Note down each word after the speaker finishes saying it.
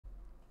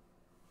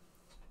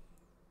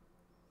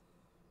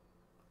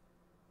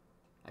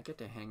I get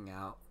to hang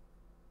out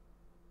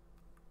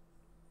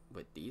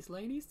with these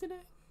ladies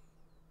today?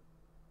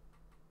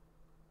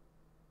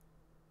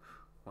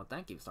 Well,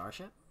 thank you,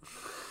 Starship.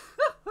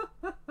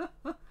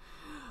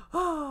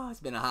 Oh, it's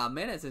been a hot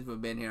minute since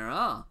we've been here,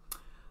 huh?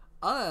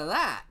 Other than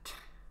that,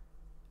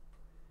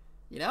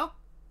 you know,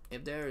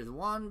 if there is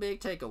one big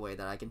takeaway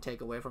that I can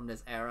take away from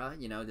this era,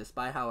 you know,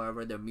 despite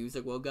however their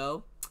music will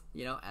go,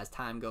 you know, as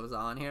time goes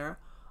on here,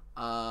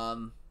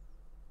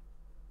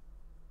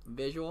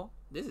 visual,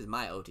 this is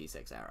my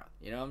OT6 era.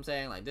 You know what I'm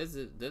saying? Like, this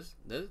is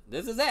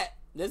it.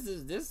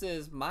 This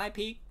is my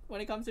peak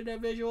when it comes to their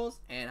visuals,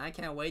 and I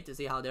can't wait to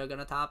see how they're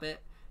gonna top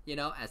it, you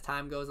know, as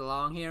time goes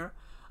along here.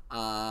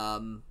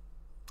 But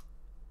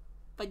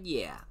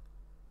yeah,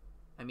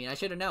 I mean, I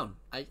should have known.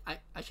 I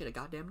should have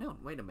goddamn known.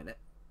 Wait a minute.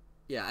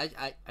 Yeah,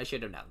 I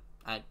should have known.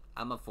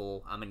 I'm a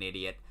fool. I'm an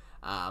idiot.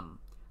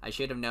 I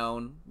should have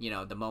known, you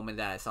know, the moment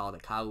that I saw the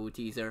Kau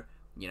teaser,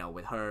 you know,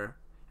 with her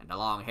and the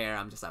long hair.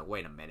 I'm just like,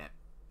 wait a minute.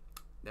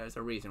 There's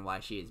a reason why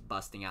she is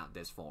busting out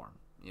this form.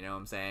 You know what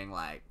I'm saying?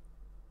 Like,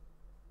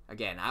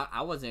 again,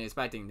 I wasn't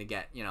expecting to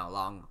get, you know,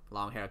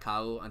 long hair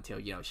Kau until,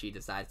 you know, she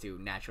decides to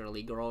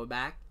naturally grow it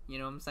back. You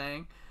know what I'm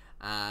saying?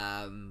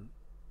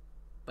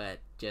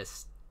 But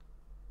just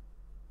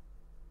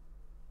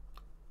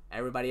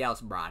everybody else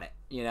brought it,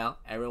 you know.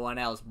 Everyone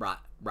else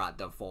brought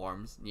the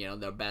forms, you know,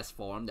 their best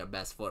form, their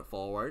best foot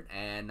forward,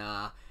 and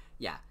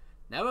yeah,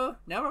 never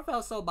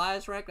felt so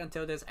bias wrecked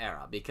until this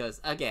era, because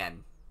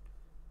again,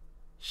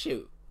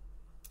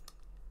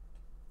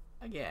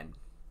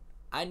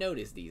 I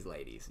noticed these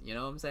ladies, you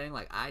know what I'm saying?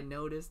 Like, I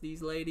noticed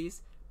these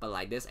ladies, but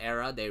like this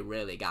era, they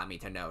really got me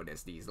to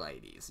notice these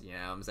ladies, you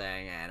know what I'm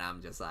saying? And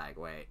I'm just like,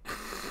 wait.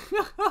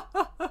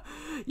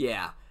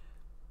 Yeah,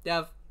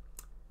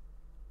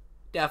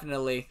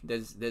 definitely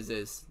this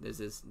is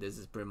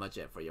pretty much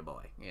it for your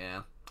boy,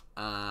 yeah.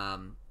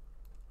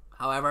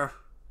 However,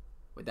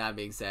 with that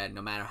being said,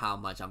 no matter how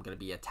much I'm gonna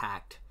be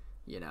attacked,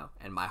 you know,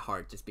 and my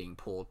heart just being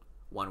pulled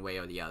one way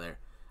or the other,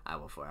 I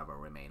will forever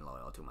remain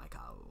loyal to my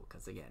Kau,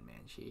 because again,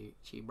 man, she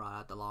brought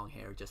out the long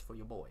hair just for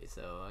your boy.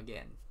 So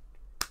again,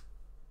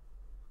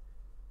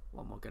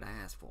 what more could I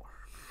ask for?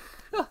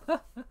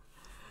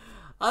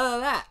 Other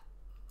than that,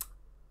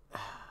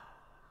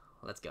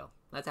 let's go.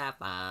 Let's have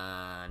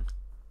fun.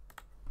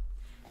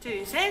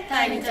 둘, 셋,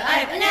 다이빙즈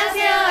아이브.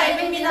 안녕하세요,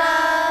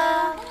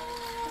 아이브입니다.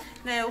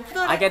 네,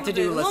 오프더를 I get to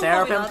do Le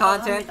Seraphim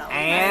content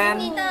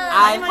and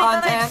IVE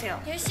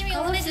content. 열심히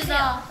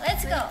응원해주세요.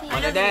 Let's go.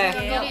 오늘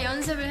네. 미리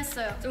연습을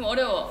했어요. 좀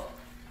어려워.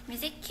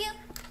 뮤직 큐.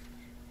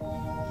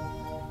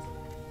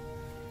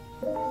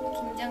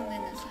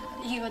 긴장되는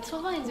순간. 이거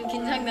초반이 좀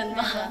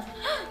긴장된다.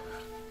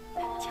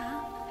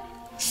 자.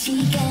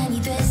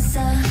 시간이 됐어.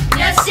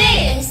 몇 시?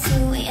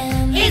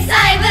 It's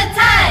IVE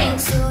time.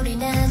 소리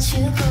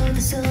낮추고도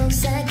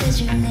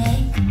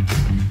속삭여줄래.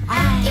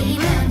 이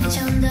밤이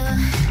좀 더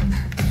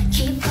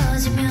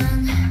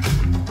깊어지면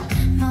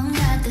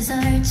뭔가 더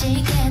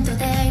솔직해도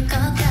될 것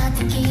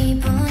같은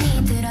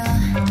기분이 들어.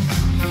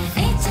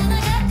 있잖아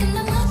가끔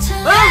넌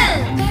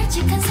모처럼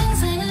발칙한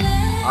상상을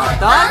해.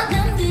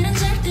 남들은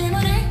절대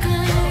모를걸.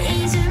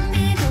 이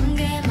준비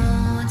공개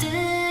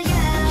모드야.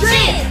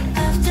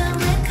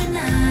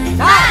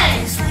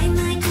 Nice.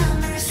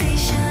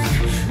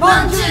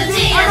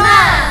 멈추지 않아.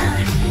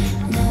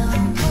 No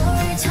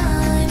more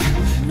time,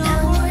 no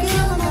more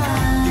kill my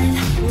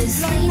vibe.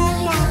 This late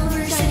night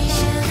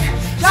conversation.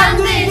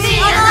 잠들지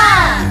않아.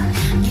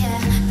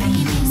 Yeah,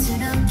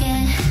 비밀스럽게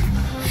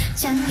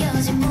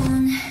잠겨진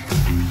문.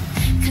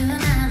 그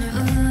맘을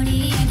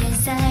우리에게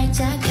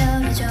살짝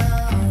열어줘.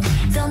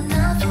 Don't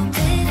know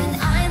forbidden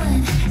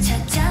island.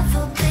 찾아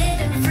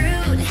forbidden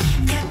fruit.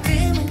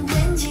 가끔은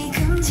왠지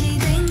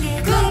금지된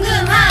게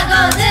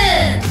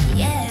궁금하거든.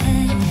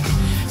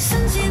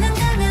 순진한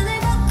가면을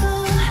벗고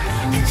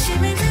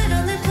욕심을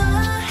드러내봐.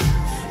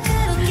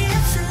 그런 게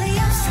없을 리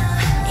없어.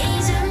 이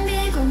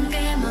준비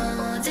공개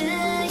모드야.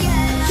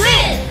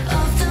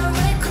 Off the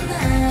record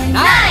line.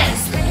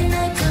 Nice. Late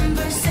night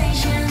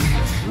conversation.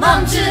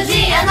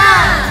 멈추지 않아.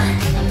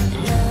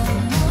 No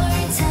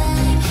more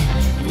time,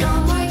 no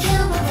more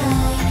kill my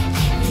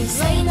vibe. This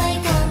late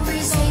night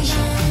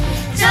conversation.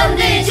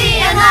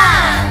 잠들지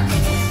않아.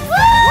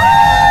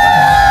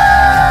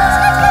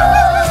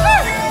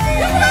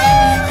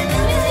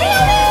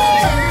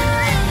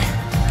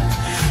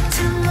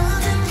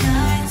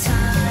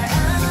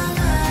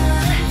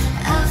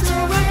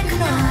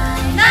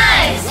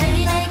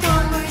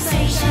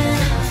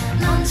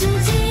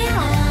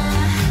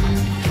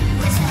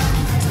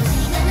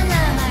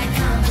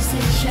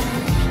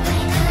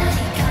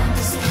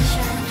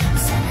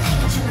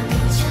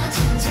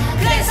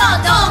 그래서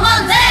더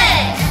뭔데?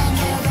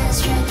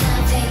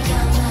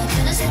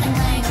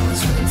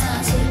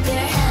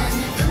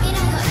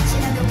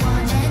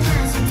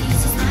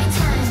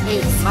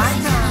 It's my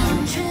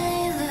time.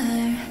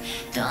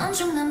 또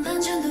엄청난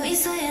반전도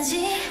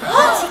있어야지.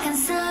 바칙한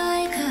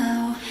사이코.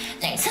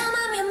 날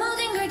탐하면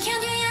모든 걸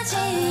견뎌야지.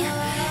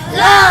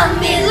 Love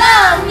me,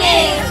 love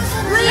me.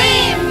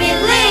 Leave me,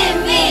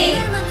 leave me.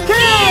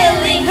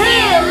 Healing,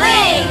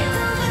 healing.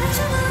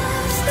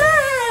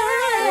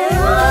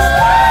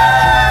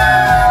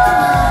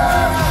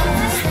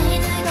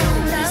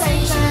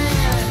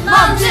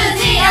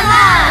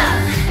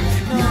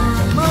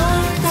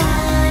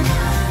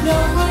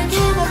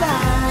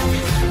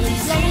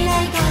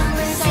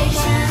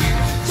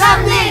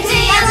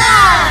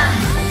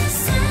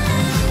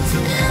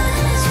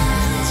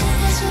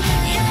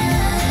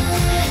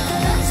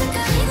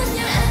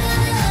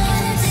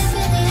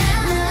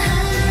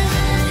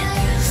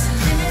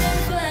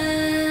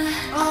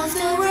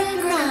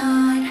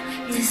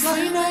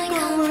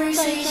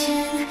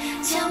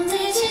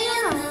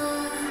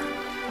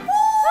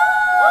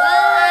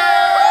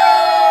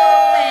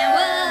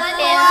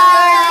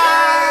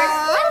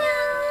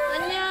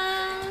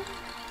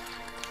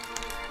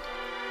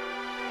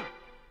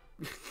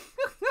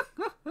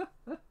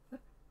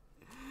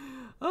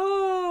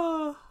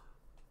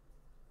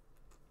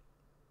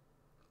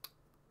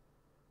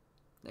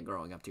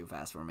 up too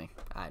fast for me.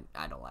 I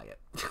don't like it.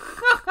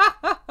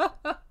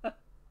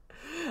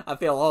 I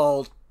feel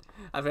old.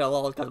 I feel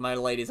old because my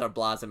ladies are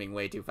blossoming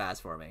way too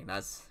fast for me.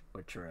 That's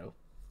for true.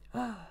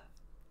 Bye,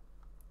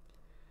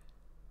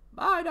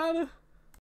 Donna.